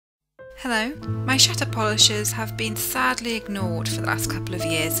Hello. My Shatter polishes have been sadly ignored for the last couple of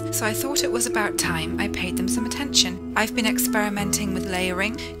years, so I thought it was about time I paid them some attention. I've been experimenting with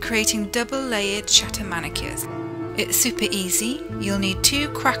layering, creating double layered Shatter manicures. It's super easy. You'll need 2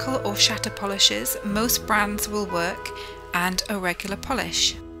 Crackle or Shatter polishes, most brands will work, and a regular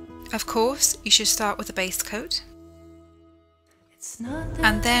polish. Of course, you should start with a base coat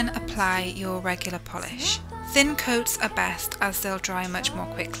and then apply your regular polish. Thin coats are best as they'll dry much more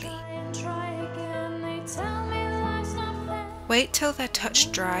quickly. Wait till they're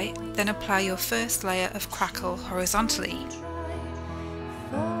touch dry, then apply your first layer of Crackle horizontally.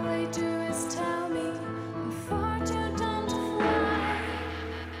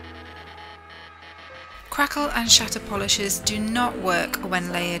 Crackle and Shatter polishes do not work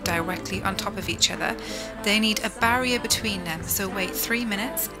when layered directly on top of each other. They need a barrier between them, so wait 3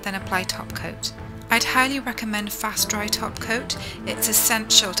 minutes, then apply top coat. I'd highly recommend fast dry top coat. It's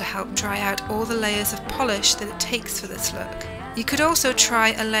essential to help dry out all the layers of polish that it takes for this look. You could also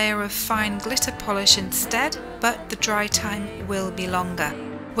try a layer of fine glitter polish instead, but the dry time will be longer.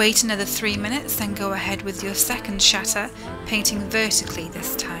 Wait another 3 minutes, then go ahead with your second Shatter, painting vertically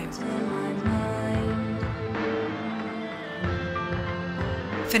this time.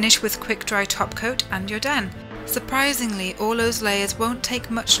 Finish with quick dry top coat and you're done. Surprisingly, all those layers won't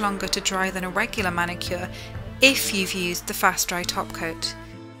take much longer to dry than a regular manicure if you've used the fast dry top coat.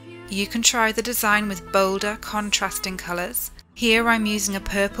 You can try the design with bolder, contrasting colours. Here I'm using a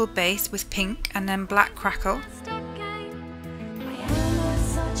purple base with pink and then black Crackle.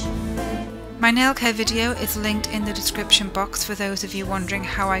 My nail care video is linked in the description box for those of you wondering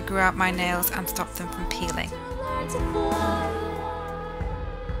how I grew out my nails and stopped them from peeling.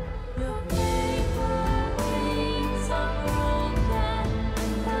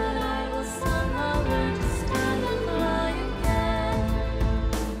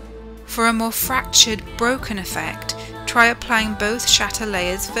 For a more fractured, broken effect, try applying both Shatter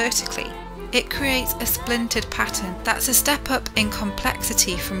layers vertically. It creates a splintered pattern that's a step up in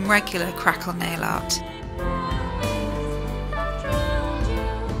complexity from regular Crackle nail art.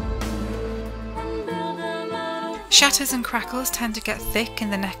 Shatters and Crackles tend to get thick in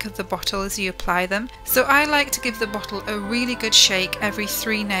the neck of the bottle as you apply them, so I like to give the bottle a really good shake every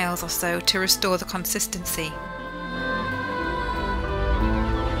 3 nails or so to restore the consistency.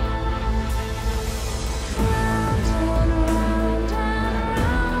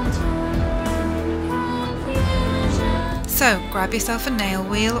 So grab yourself a nail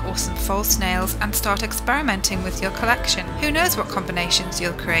wheel or some false nails and start experimenting with your collection. Who knows what combinations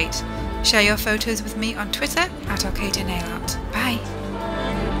you'll create? Share your photos with me on Twitter @ArcadiaNailArt. Bye!